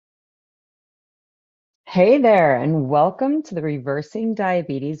Hey there, and welcome to the Reversing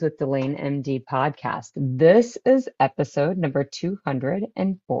Diabetes with Delane MD podcast. This is episode number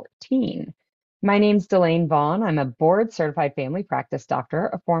 214. My name's Delane Vaughn. I'm a board certified family practice doctor,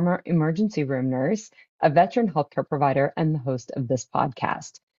 a former emergency room nurse, a veteran healthcare provider, and the host of this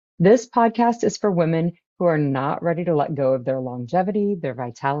podcast. This podcast is for women who are not ready to let go of their longevity, their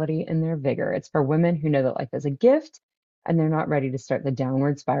vitality, and their vigor. It's for women who know that life is a gift and they're not ready to start the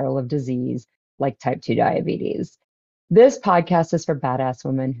downward spiral of disease like type 2 diabetes. This podcast is for badass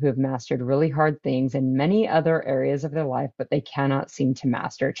women who have mastered really hard things in many other areas of their life, but they cannot seem to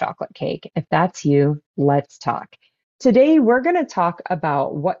master chocolate cake. If that's you, let's talk. Today, we're going to talk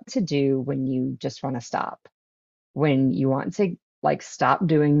about what to do when you just want to stop, when you want to stop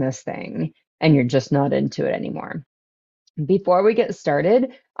doing this thing and you're just not into it anymore. Before we get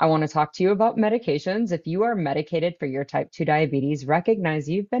started, I want to talk to you about medications. If you are medicated for your type 2 diabetes, recognize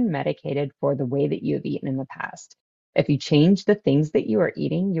you've been medicated for the way that you have eaten in the past. If you change the things that you are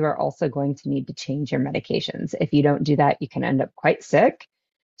eating, you are also going to need to change your medications. If you don't do that, you can end up quite sick.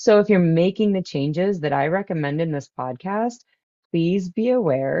 So if you're making the changes that I recommend in this podcast, please be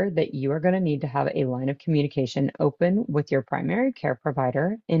aware that you are going to need to have a line of communication open with your primary care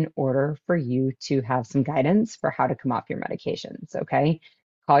provider in order for you to have some guidance for how to come off your medications. Okay.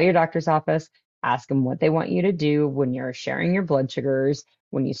 Call your doctor's office, ask them what they want you to do when you're sharing your blood sugars.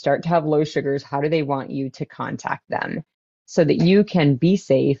 When you start to have low sugars, how do they want you to contact them so that you can be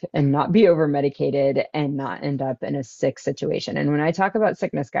safe and not be over medicated and not end up in a sick situation? And when I talk about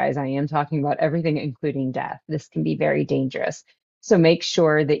sickness, guys, I am talking about everything, including death. This can be very dangerous. So make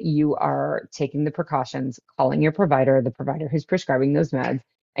sure that you are taking the precautions, calling your provider, the provider who's prescribing those meds,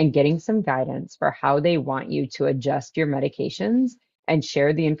 and getting some guidance for how they want you to adjust your medications and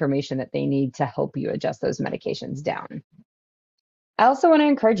share the information that they need to help you adjust those medications down. I also want to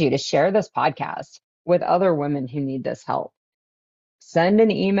encourage you to share this podcast with other women who need this help. Send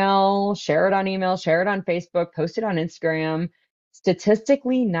an email, share it on Facebook, post it on Instagram.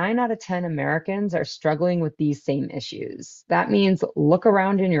 Statistically, 9 out of 10 Americans are struggling with these same issues. That means look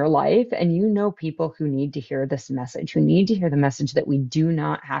around in your life and you know people who need to hear this message, who need to hear the message that we do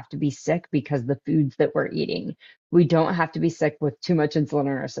not have to be sick because of the foods that we're eating. We don't have to be sick with too much insulin in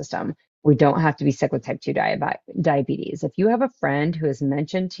our system. We don't have to be sick with type 2 diabetes. If you have a friend who has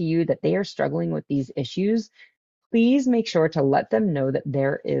mentioned to you that they are struggling with these issues, please make sure to let them know that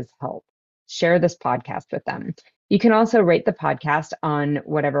there is help. Share this podcast with them. You can also rate the podcast on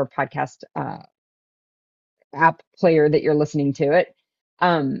whatever podcast app player that you're listening to it.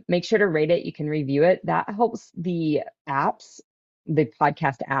 Make sure to rate it. You can review it. That helps the apps, the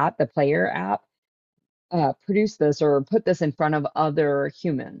podcast app, the player app, produce this or put this in front of other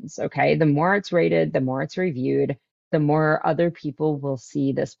humans. Okay. The more it's rated, the more it's reviewed, the more other people will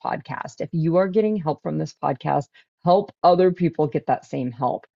see this podcast. If you are getting help from this podcast, help other people get that same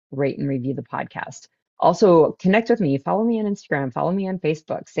help. Rate and review the podcast. Also, connect with me. Follow me on Instagram. Follow me on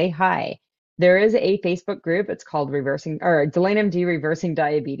Facebook. Say hi. There is a Facebook group. It's called Delane MD Reversing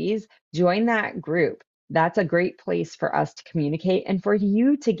Diabetes. Join that group. That's a great place for us to communicate and for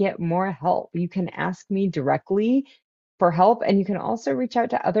you to get more help. You can ask me directly for help, and you can also reach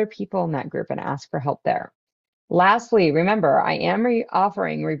out to other people in that group and ask for help there. Lastly, remember, I am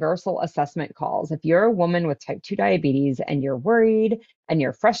offering reversal assessment calls. If you're a woman with type 2 diabetes and you're worried and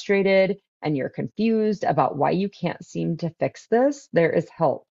you're frustrated and you're confused about why you can't seem to fix this, there is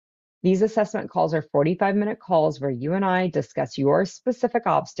help. These assessment calls are 45-minute calls where you and I discuss your specific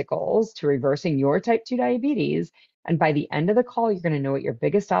obstacles to reversing your type 2 diabetes. And by the end of the call, you're going to know what your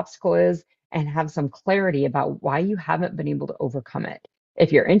biggest obstacle is and have some clarity about why you haven't been able to overcome it.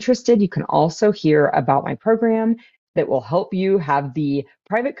 If you're interested, you can also hear about my program that will help you have the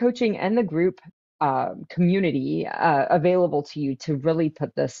private coaching and the group community available to you to really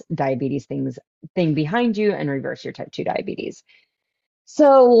put this diabetes thing behind you and reverse your type 2 diabetes.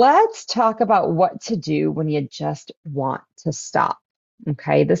 So let's talk about what to do when you just want to stop.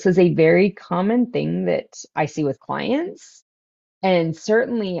 Okay, this is a very common thing that I see with clients. And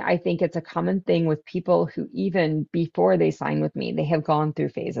certainly, I think it's a common thing with people who, even before they sign with me, they have gone through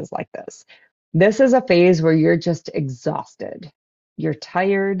phases like this. This is a phase where you're just exhausted. You're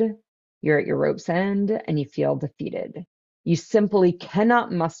tired, you're at your rope's end, and you feel defeated. You simply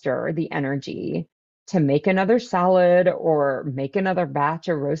cannot muster the energy to make another salad or make another batch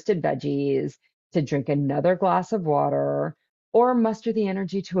of roasted veggies, to drink another glass of water, or muster the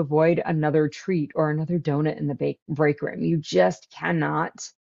energy to avoid another treat or another donut in the break room. You just cannot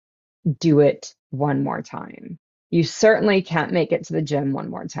do it one more time. You certainly can't make it to the gym one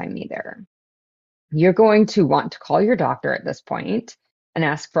more time either. You're going to want to call your doctor at this point and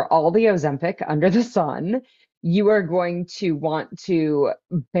ask for all the Ozempic under the sun. You are going to want to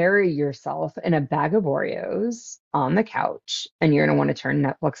bury yourself in a bag of Oreos on the couch, and you're going to want to turn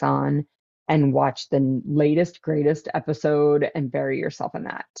Netflix on and watch the latest, greatest episode and bury yourself in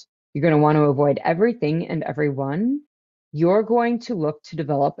that. You're going to want to avoid everything and everyone. You're going to look to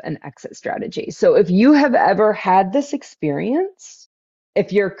develop an exit strategy. So if you have ever had this experience,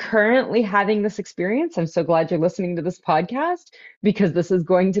 if you're currently having this experience, I'm so glad you're listening to this podcast because this is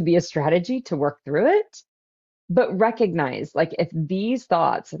going to be a strategy to work through it. But recognize, like, if these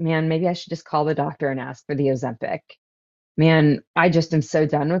thoughts, man, maybe I should just call the doctor and ask for the Ozempic. Man, I just am so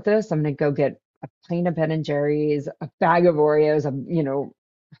done with this. I'm going to go get a plane of Ben and Jerry's, a bag of Oreos,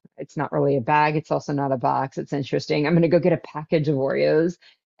 it's not really a bag. It's also not a box. It's interesting. I'm going to go get a package of Oreos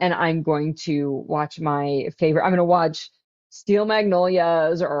and I'm going to watch my favorite. I'm going to watch Steel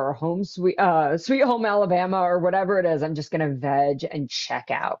Magnolias or Sweet Home Alabama or whatever it is. I'm just going to veg and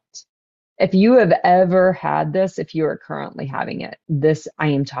check out. If you have ever had this, if you are currently having it, I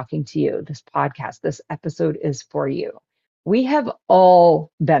am talking to you. This podcast, this episode is for you. We have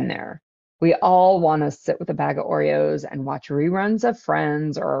all been there. We all want to sit with a bag of Oreos and watch reruns of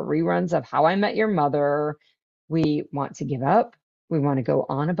Friends or reruns of How I Met Your Mother. We want to give up. We want to go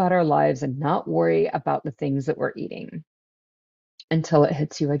on about our lives and not worry about the things that we're eating until it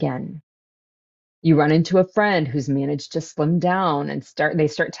hits you again. You run into a friend who's managed to slim down and they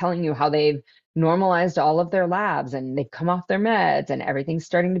start telling you how they've normalized all of their labs and they've come off their meds and everything's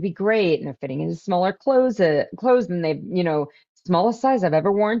starting to be great and they're fitting into smaller clothes than they've, smallest size I've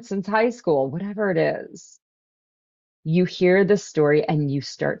ever worn since high school, whatever it is. You hear the story and you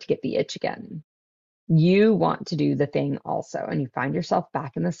start to get the itch again. You want to do the thing also, and you find yourself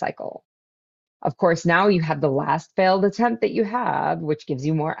back in the cycle. Of course, now you have the last failed attempt that you have, which gives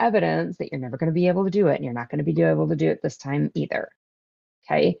you more evidence that you're never going to be able to do it, and you're not going to be able to do it this time either.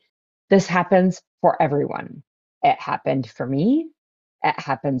 Okay? This happens for everyone. It happened for me. It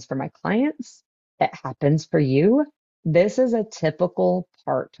happens for my clients. It happens for you. This is a typical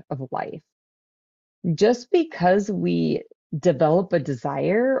part of life. Just because we develop a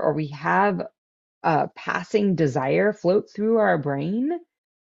desire or we have a passing desire float through our brain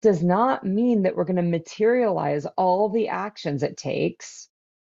does not mean that we're going to materialize all the actions it takes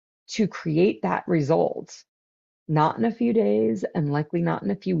to create that result. Not in a few days, and likely not in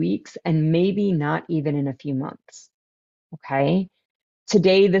a few weeks, and maybe not even in a few months. Okay?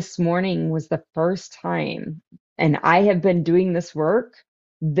 Today, this morning was the first time, and I have been doing this work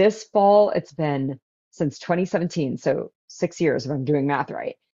this fall. It's been since 2017, so 6 years if I'm doing math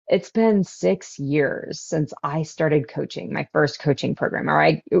right. It's been 6 years since I started coaching my first coaching program, or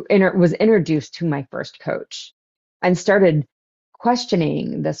I was introduced to my first coach and started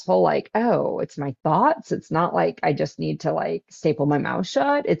questioning this whole like, oh, it's my thoughts. It's not like I just need to like staple my mouth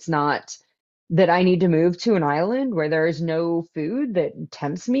shut. It's not that I need to move to an island where there is no food that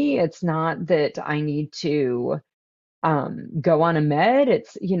tempts me. It's not that I need to go on a med.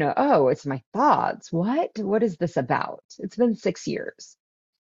 It's, oh, it's my thoughts. What is this about? It's been 6 years.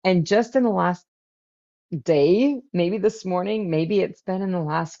 And just in the last day, maybe this morning, maybe it's been in the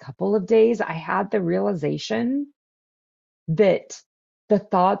last couple of days, I had the realization that the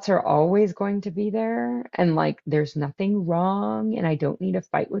thoughts are always going to be there and like there's nothing wrong and I don't need to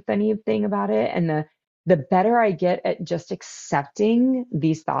fight with anything about it. And the better I get at just accepting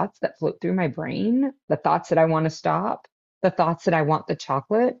these thoughts that float through my brain, the thoughts that I want to stop, the thoughts that I want the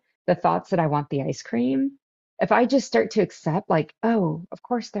chocolate, the thoughts that I want the ice cream, if I just start to accept, like, oh, of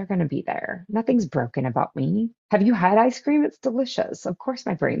course they're going to be there. Nothing's broken about me. Have you had ice cream? It's delicious. Of course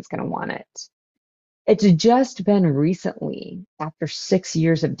my brain's going to want it. It's just been recently, after 6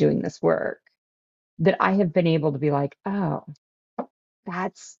 years of doing this work, that I have been able to be like, oh,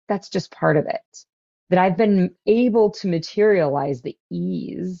 that's just part of it. That I've been able to materialize the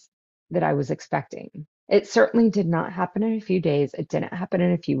ease that I was expecting. It certainly did not happen in a few days. It didn't happen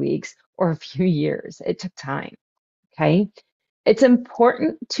in a few weeks or a few years. It took time. Okay. It's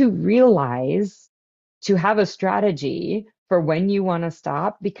important to realize, to have a strategy for when you want to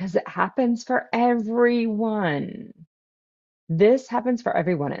stop because it happens for everyone. This happens for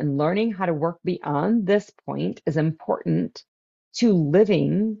everyone, and learning how to work beyond this point is important to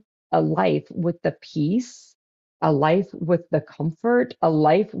living a life with the peace, a life with the comfort, a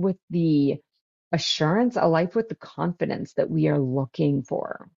life with the assurance, a life with the confidence that we are looking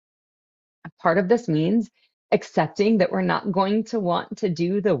for. Part of this means accepting that we're not going to want to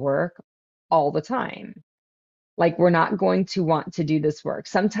do the work all the time. Like, we're not going to want to do this work.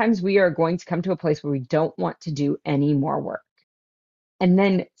 Sometimes we are going to come to a place where we don't want to do any more work. And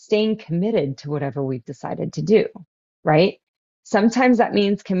then staying committed to whatever we've decided to do, right? Sometimes that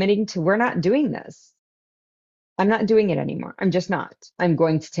means committing to, we're not doing this. I'm not doing it anymore. I'm just not. I'm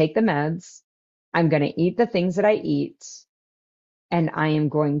going to take the meds. I'm going to eat the things that I eat, and I am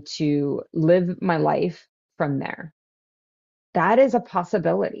going to live my life from there. That is a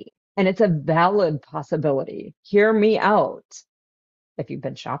possibility, and it's a valid possibility. Hear me out. If you've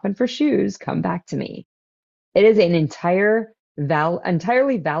been shopping for shoes, come back to me. It is an entirely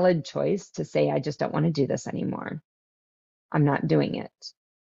valid choice to say, I just don't want to do this anymore. I'm not doing it.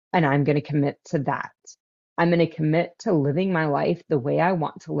 And I'm going to commit to that. I'm going to commit to living my life the way I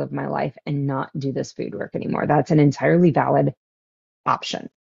want to live my life and not do this food work anymore. That's an entirely valid option.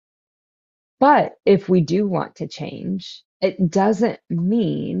 But if we do want to change, it doesn't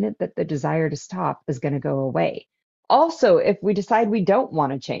mean that the desire to stop is going to go away. Also, if we decide we don't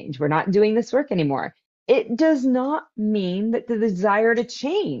want to change, we're not doing this work anymore, it does not mean that the desire to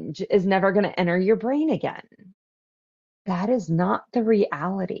change is never going to enter your brain again. That is not the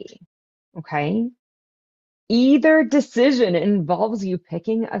reality. Okay? Either decision involves you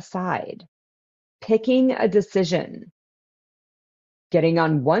picking a side, picking a decision, getting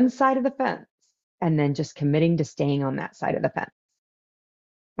on one side of the fence, and then just committing to staying on that side of the fence.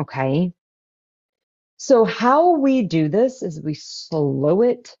 Okay? So, how we do this is we slow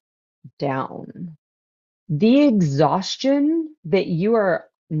it down. The exhaustion that you are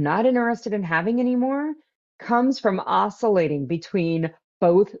not interested in having anymore comes from oscillating between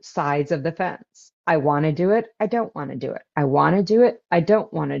both sides of the fence. I want to do it. I don't want to do it. I want to do it. I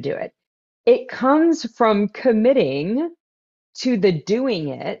don't want to do it. It comes from committing to the doing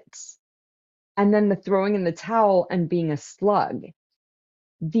it and then the throwing in the towel and being a slug.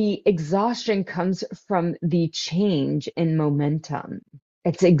 The exhaustion comes from the change in momentum.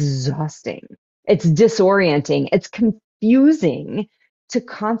 It's exhausting. It's disorienting. It's confusing to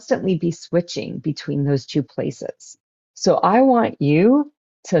constantly be switching between those two places. So I want you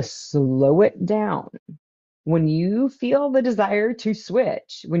to slow it down. When you feel the desire to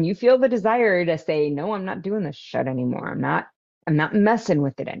switch, when you feel the desire to say, no, I'm not doing this shit anymore. I'm not messing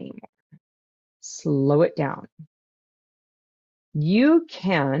with it anymore. Slow it down. You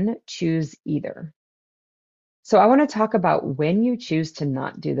can choose either. So I want to talk about when you choose to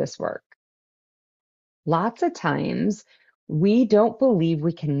not do this work. Lots of times we don't believe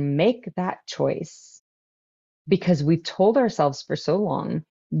we can make that choice because we've told ourselves for so long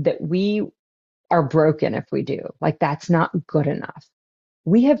that we are broken if we do. Like that's not good enough.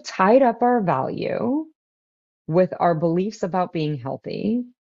 We have tied up our value with our beliefs about being healthy.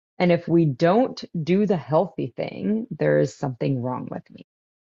 And if we don't do the healthy thing, there is something wrong with me.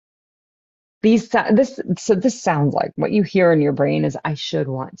 This sounds like what you hear in your brain is, I should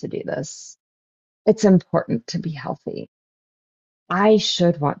want to do this. It's important to be healthy. I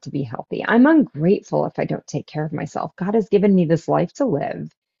should want to be healthy. I'm ungrateful if I don't take care of myself. God has given me this life to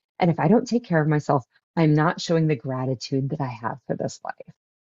live. And if I don't take care of myself, I'm not showing the gratitude that I have for this life.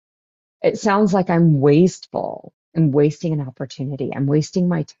 It sounds like I'm wasteful. I'm wasting an opportunity. I'm wasting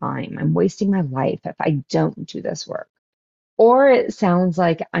my time. I'm wasting my life if I don't do this work. Or it sounds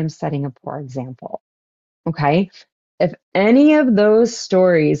like I'm setting a poor example. Okay. If any of those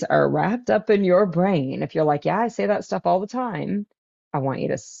stories are wrapped up in your brain, if you're like, yeah, I say that stuff all the time, I want you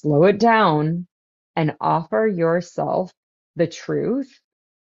to slow it down and offer yourself the truth,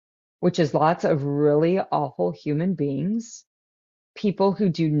 which is lots of really awful human beings, people who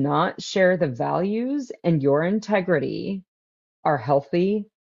do not share the values and your integrity are healthy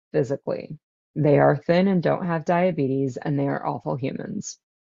physically. They are thin and don't have diabetes, and they are awful humans.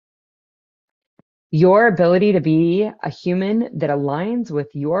 Your ability to be a human that aligns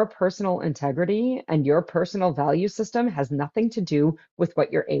with your personal integrity and your personal value system has nothing to do with what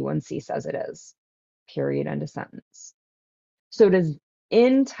your A1C says it is. Period. End of sentence. So it is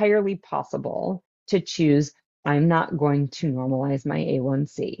entirely possible to choose, I'm not going to normalize my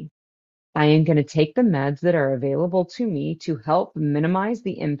A1C. I am going to take the meds that are available to me to help minimize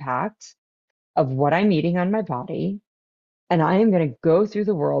the impact of what I'm eating on my body. And I am going to go through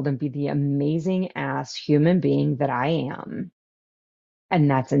the world and be the amazing ass human being that I am. And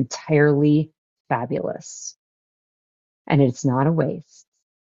that's entirely fabulous. And it's not a waste.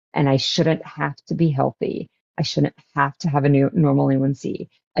 And I shouldn't have to be healthy. I shouldn't have to have a new normal A1C.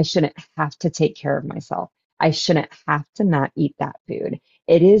 I shouldn't have to take care of myself. I shouldn't have to not eat that food.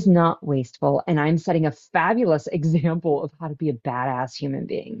 It is not wasteful. And I'm setting a fabulous example of how to be a badass human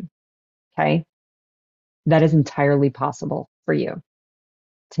being. Okay. That is entirely possible for you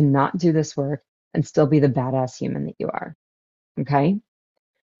to not do this work and still be the badass human that you are. Okay.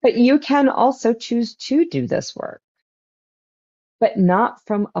 But you can also choose to do this work, but not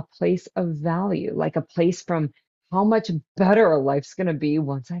from a place of value, like a place from how much better life's going to be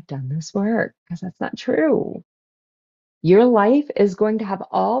once I've done this work, because that's not true. Your life is going to have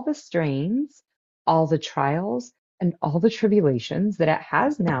all the strains, all the trials, and all the tribulations that it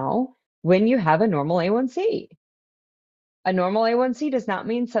has now when you have a normal A1C. A normal A1C does not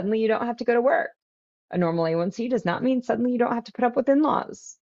mean suddenly you don't have to go to work. A normal A1C does not mean suddenly you don't have to put up with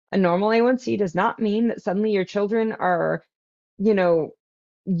in-laws. A normal A1C does not mean that suddenly your children are, you know,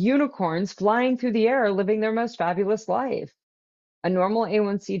 unicorns flying through the air living their most fabulous life. A normal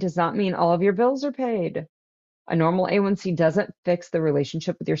A1C does not mean all of your bills are paid. A normal A1C doesn't fix the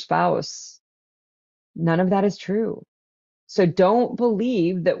relationship with your spouse. None of that is true. So don't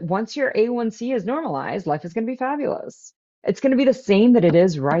believe that once your A1C is normalized, life is going to be fabulous. It's going to be the same that it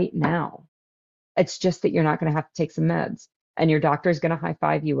is right now. It's just that you're not going to have to take some meds, and your doctor is going to high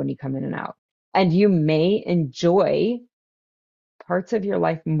five you when you come in and out. And you may enjoy parts of your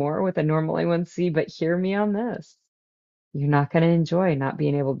life more with a normal A1C, but hear me on this. You're not going to enjoy not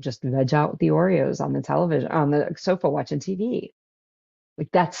being able to just veg out with the Oreos on the television, on the sofa watching TV. Like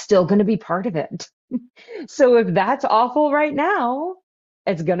that's still going to be part of it. So if that's awful right now,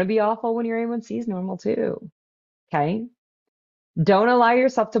 it's going to be awful when your A1C is normal too. Okay. Don't allow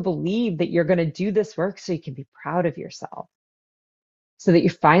yourself to believe that you're going to do this work so you can be proud of yourself, so that you're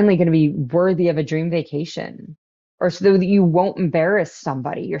finally going to be worthy of a dream vacation, or so that you won't embarrass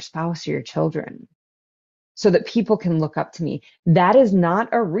somebody, your spouse or your children, so that people can look up to me. That is not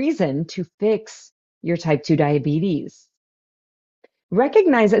a reason to fix your type 2 diabetes.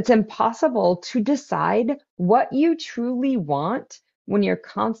 Recognize it's impossible to decide what you truly want when you're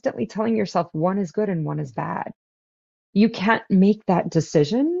constantly telling yourself one is good and one is bad. You can't make that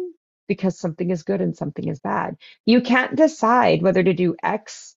decision because something is good and something is bad. You can't decide whether to do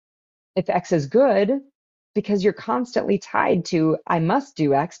X if X is good because you're constantly tied to, I must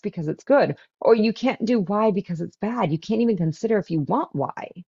do X because it's good, or you can't do Y because it's bad. You can't even consider if you want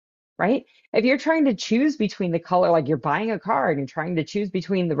Y, right? If you're trying to choose between the color, like you're buying a car and you're trying to choose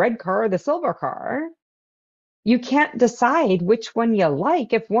between the red car or the silver car, you can't decide which one you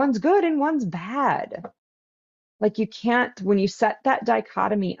like if one's good and one's bad. Like you can't, when you set that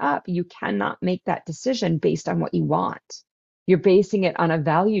dichotomy up, you cannot make that decision based on what you want. You're basing it on a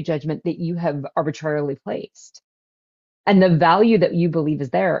value judgment that you have arbitrarily placed. And the value that you believe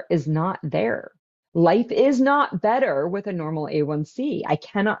is not there. Life is not better with a normal A1C. I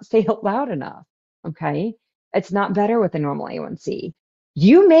cannot say it loud enough. Okay. It's not better with a normal A1C.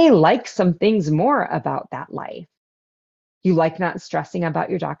 You may like some things more about that life. You like not stressing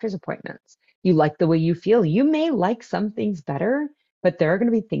about your doctor's appointments. You like the way you feel. You may like some things better, but there are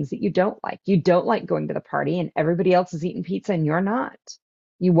going to be things that you don't like. You don't like going to the party and everybody else is eating pizza and you're not.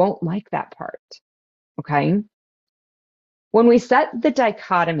 You won't like that part. Okay. When we set the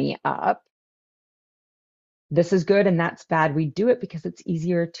dichotomy up, this is good and that's bad, we do it because it's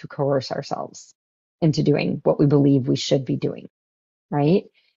easier to coerce ourselves into doing what we believe we should be doing, right?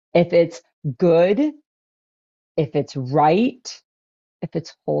 If it's good, if it's right, if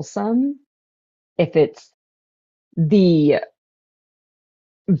it's wholesome, if it's the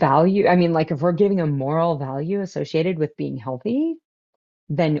value, I mean, like if we're giving a moral value associated with being healthy,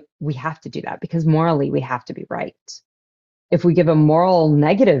 then we have to do that because morally we have to be right. If we give a moral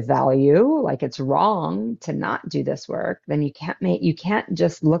negative value, like it's wrong to not do this work, then you can't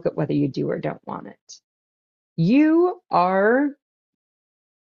just look at whether you do or don't want it. Your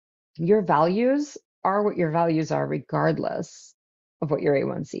values are what your values are regardless of what your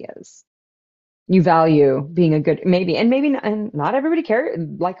A1C is. You value being a good, maybe not, and not everybody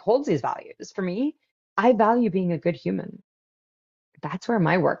holds these values. For me, I value being a good human. That's where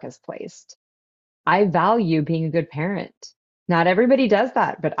my work is placed. I value being a good parent. Not everybody does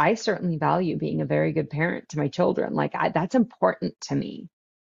that, but I certainly value being a very good parent to my children. That's important to me.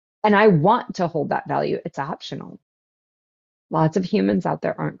 And I want to hold that value. It's optional. Lots of humans out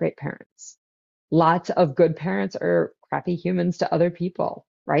there aren't great parents. Lots of good parents are crappy humans to other people,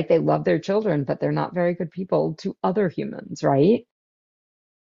 right? They love their children, but they're not very good people to other humans, right?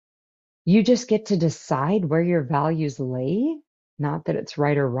 You just get to decide where your values lay, not that it's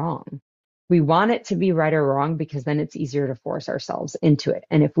right or wrong. We want it to be right or wrong because then it's easier to force ourselves into it.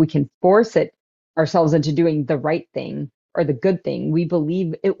 And if we can force it ourselves into doing the right thing or the good thing, we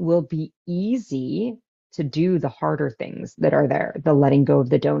believe it will be easy to do the harder things that are there, the letting go of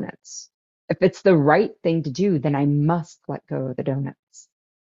the donuts. If it's the right thing to do, then I must let go of the donuts.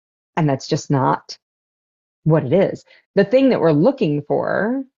 And that's just not what it is. The thing that we're looking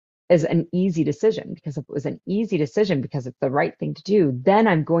for is an easy decision, because if it was an easy decision because it's the right thing to do, then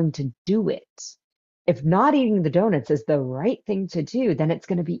I'm going to do it. if not eating the donuts is the right thing to do, then it's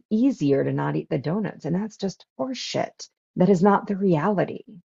going to be easier to not eat the donuts. And that's just horseshit. That is not the reality.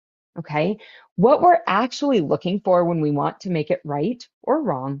 Okay. What we're actually looking for when we want to make it right or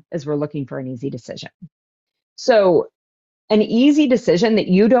wrong is we're looking for an easy decision. So, an easy decision that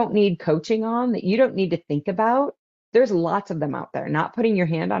you don't need coaching on, that you don't need to think about, there's lots of them out there. Not putting your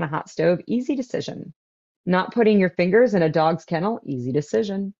hand on a hot stove, easy decision. Not putting your fingers in a dog's kennel, easy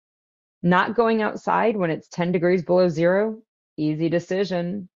decision. Not going outside when it's 10 degrees below zero, easy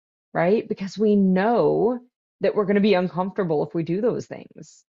decision, right? Because we know that we're going to be uncomfortable if we do those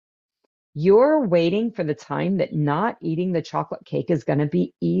things. You're waiting for the time that not eating the chocolate cake is going to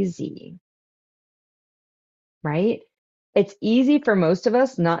be easy, right? It's easy for most of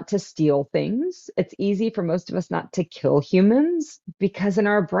us not to steal things. It's easy for most of us not to kill humans because in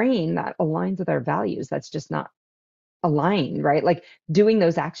our brain that aligns with our values. That's just not aligned, right? Like doing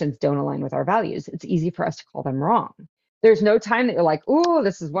those actions don't align with our values. It's easy for us to call them wrong. There's no time that you're like, oh,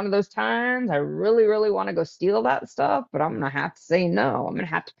 this is one of those times I really, really want to go steal that stuff, but I'm going to have to say no. I'm going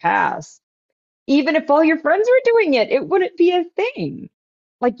to have to pass. Even if all your friends were doing it, it wouldn't be a thing.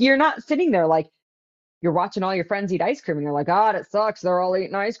 Like you're not sitting there like you're watching all your friends eat ice cream and you're like, God, it sucks. They're all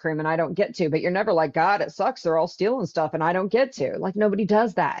eating ice cream and I don't get to. But you're never like, God, it sucks. They're all stealing stuff and I don't get to. Like nobody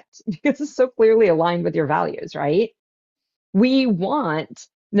does that because it's so clearly aligned with your values, right? We want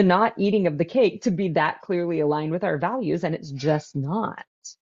the not eating of the cake to be that clearly aligned with our values, and it's just not.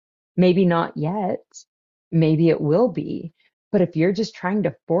 Maybe not yet. Maybe it will be. But if you're just trying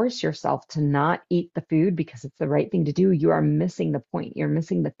to force yourself to not eat the food because it's the right thing to do, you are missing the point. You're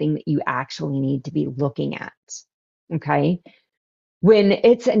missing the thing that you actually need to be looking at. Okay. When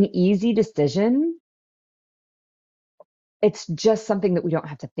it's an easy decision, it's just something that we don't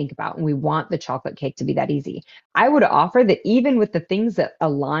have to think about. And we want the chocolate cake to be that easy. I would offer that even with the things that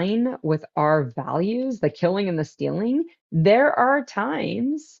align with our values, the killing and the stealing, there are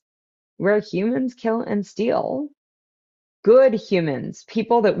times where humans kill and steal. Good humans,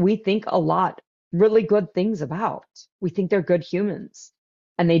 people that we think a lot, really good things about. We think they're good humans.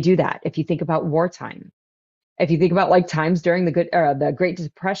 And they do that. If you think about wartime, if you think about like times during the Great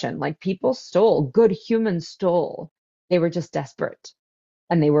Depression, like people stole, good humans stole. They were just desperate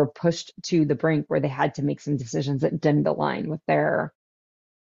and they were pushed to the brink where they had to make some decisions that didn't align with their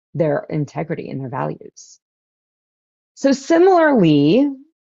integrity and their values. So similarly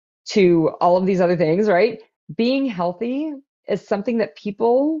to all of these other things, right? Being healthy is something that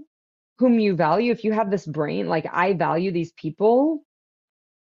people whom you value, if you have this brain, like I value these people,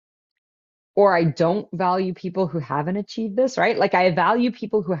 or I don't value people who haven't achieved this, right? Like I value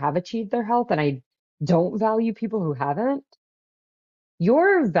people who have achieved their health and I don't value people who haven't.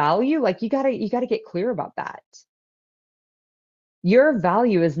 Your value, like you gotta get clear about that. Your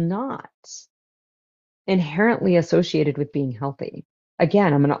value is not inherently associated with being healthy.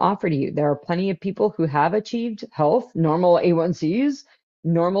 Again, I'm going to offer to you, there are plenty of people who have achieved health, normal A1Cs,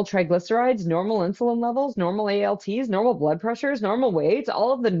 normal triglycerides, normal insulin levels, normal ALTs, normal blood pressures, normal weights,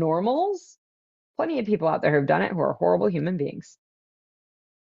 all of the normals. Plenty of people out there who've done it who are horrible human beings.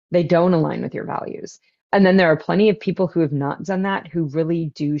 They don't align with your values. And then there are plenty of people who have not done that who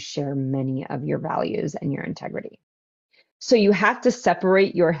really do share many of your values and your integrity. So you have to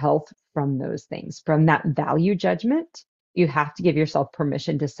separate your health from those things, from that value judgment. You have to give yourself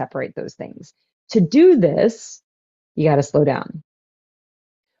permission to separate those things. To do this, you got to slow down.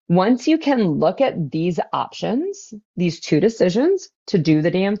 Once you can look at these options, these two decisions, to do the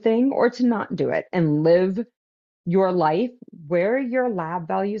damn thing or to not do it and live your life where your lab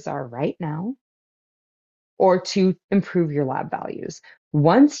values are right now, or to improve your lab values.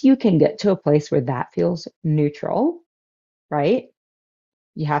 Once you can get to a place where that feels neutral, right?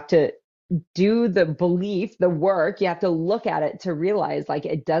 You have to do the belief, the work. You have to look at it to realize like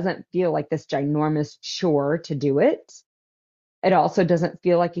it doesn't feel like this ginormous chore to do it. It also doesn't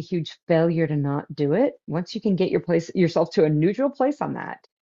feel like a huge failure to not do it. Once you can get yourself to a neutral place on that,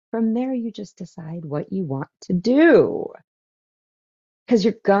 from there you just decide what you want to do. Because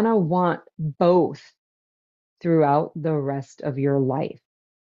you're gonna want both throughout the rest of your life.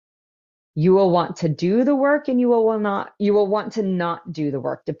 You will want to do the work and you will want to not do the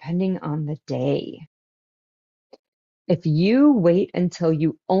work depending on the day. If you wait until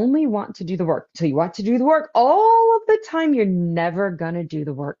you only want to do the work, till you want to do the work all of the time, you're never going to do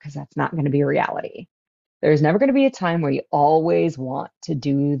the work because that's not going to be a reality. There's never going to be a time where you always want to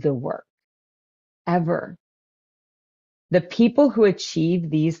do the work, ever. The people who achieve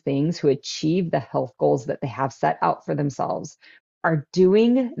these things, who achieve the health goals that they have set out for themselves, are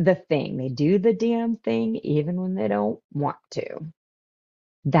doing the thing. They do the damn thing even when they don't want to.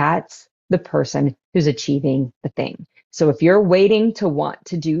 That's the person who's achieving the thing. So if you're waiting to want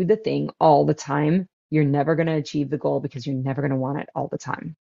to do the thing all the time, you're never going to achieve the goal because you're never going to want it all the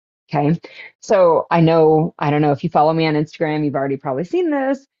time. Okay. So I don't know if you follow me on Instagram, you've already probably seen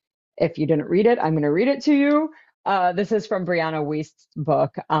this. If you didn't read it, I'm going to read it to you. This is from Brianna Wiest's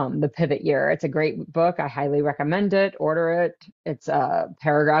book, The Pivot Year. It's a great book. I highly recommend it. Order it. It's a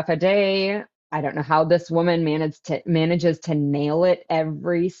paragraph a day. I don't know how this woman manages to nail it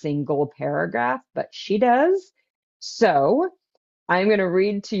every single paragraph, but she does. So I'm going to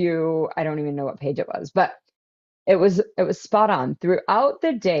read to you. I don't even know what page it was, but it was spot on. Throughout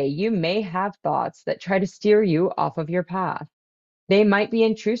the day, you may have thoughts that try to steer you off of your path. They might be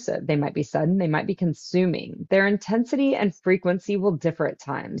intrusive, they might be sudden, they might be consuming. Their intensity and frequency will differ at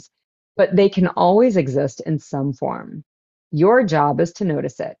times, but they can always exist in some form. Your job is to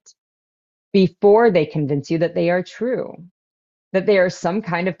notice it before they convince you that they are true, that they are some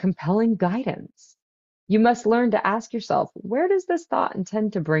kind of compelling guidance. You must learn to ask yourself, where does this thought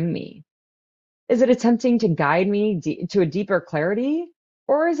intend to bring me? Is it attempting to guide me to a deeper clarity,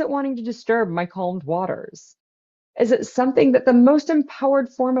 or is it wanting to disturb my calmed waters? Is it something that the most empowered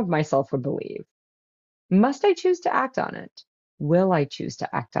form of myself would believe? Must I choose to act on it? Will I choose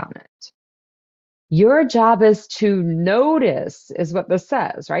to act on it? Your job is to notice, is what this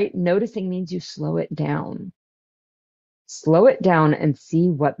says, right? Noticing means you slow it down. Slow it down and see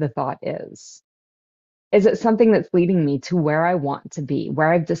what the thought is. Is it something that's leading me to where I want to be,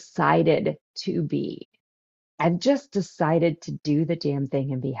 where I've decided to be? I've just decided to do the damn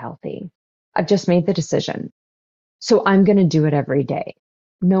thing and be healthy. I've just made the decision. So I'm going to do it every day,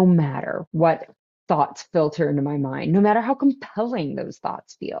 no matter what thoughts filter into my mind, no matter how compelling those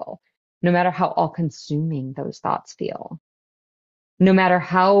thoughts feel, no matter how all consuming those thoughts feel, no matter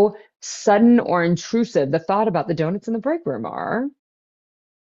how sudden or intrusive the thought about the donuts in the break room are.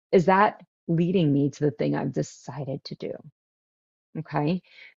 Is that leading me to the thing I've decided to do? Okay.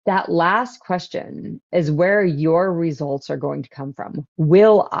 That last question is where your results are going to come from.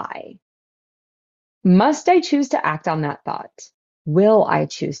 Will I? Must I choose to act on that thought? Will I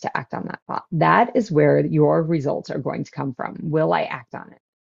choose to act on that thought? That is where your results are going to come from. Will I act on it?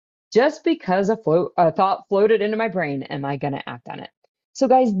 Just because a thought floated into my brain, am I going to act on it? So,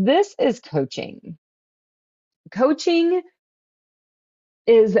 guys, this is coaching. Coaching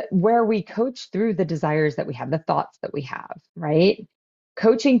is where we coach through the desires that we have, the thoughts that we have, right?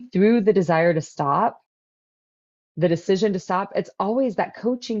 Coaching through the desire to stop, the decision to stop. It's always that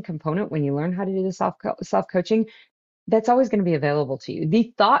coaching component when you learn how to do the self coaching. That's always going to be available to you.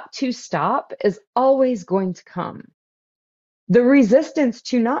 The thought to stop is always going to come. The resistance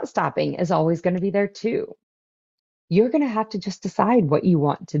to not stopping is always going to be there too. You're going to have to just decide what you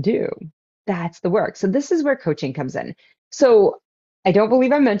want to do. That's the work. So this is where coaching comes in. So I don't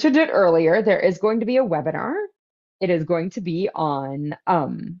believe I mentioned it earlier. There is going to be a webinar. It is going to be on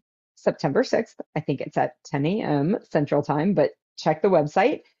September 6th. I think it's at 10 a.m. Central Time, but check the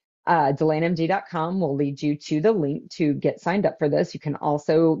website. DelaneMD.com will lead you to the link to get signed up for this. You can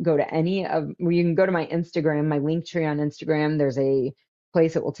also go to you can go to my Instagram, my link tree on Instagram. There's a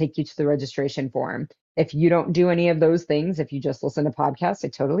place that will take you to the registration form. If you don't do any of those things, if you just listen to podcasts, I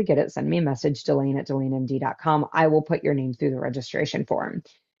totally get it. Send me a message, Delane@DelaneMD.com. I will put your name through the registration form.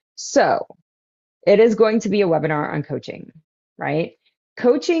 So it is going to be a webinar on coaching, right?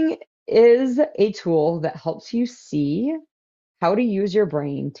 Coaching is a tool that helps you see how to use your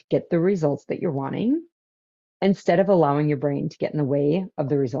brain to get the results that you're wanting instead of allowing your brain to get in the way of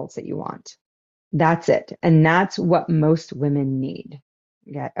the results that you want. That's it. And that's what most women need.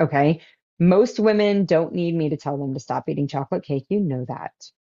 Yeah, okay. Most women don't need me to tell them to stop eating chocolate cake. You know that.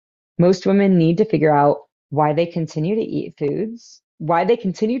 Most women need to figure out why they continue to eat foods, why they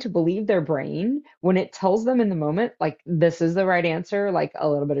continue to believe their brain when it tells them in the moment, like, this is the right answer, like a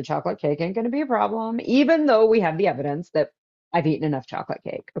little bit of chocolate cake ain't going to be a problem, even though we have the evidence that I've eaten enough chocolate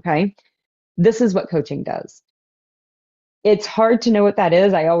cake. Okay. This is what coaching does. It's hard to know what that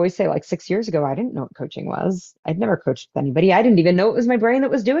is. I always say, like 6 years ago, I didn't know what coaching was. I'd never coached with anybody. I didn't even know it was my brain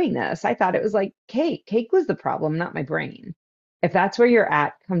that was doing this. I thought it was like cake. Cake was the problem, not my brain. If that's where you're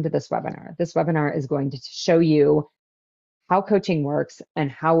at, come to this webinar. This webinar is going to show you how coaching works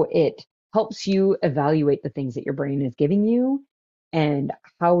and how it helps you evaluate the things that your brain is giving you and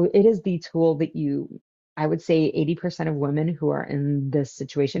how it is the tool that I would say 80% of women who are in this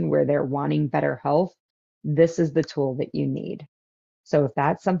situation where they're wanting better health, this is the tool that you need. So if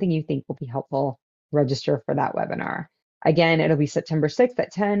that's something you think will be helpful, register for that webinar. Again, it'll be September 6th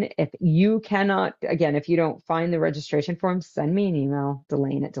at 10. If you don't find the registration form, send me an email,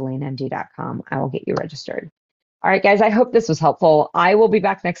 Delane@DelaneMD.com. I will get you registered. All right, guys, I hope this was helpful. I will be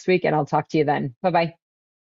back next week and I'll talk to you then. Bye bye.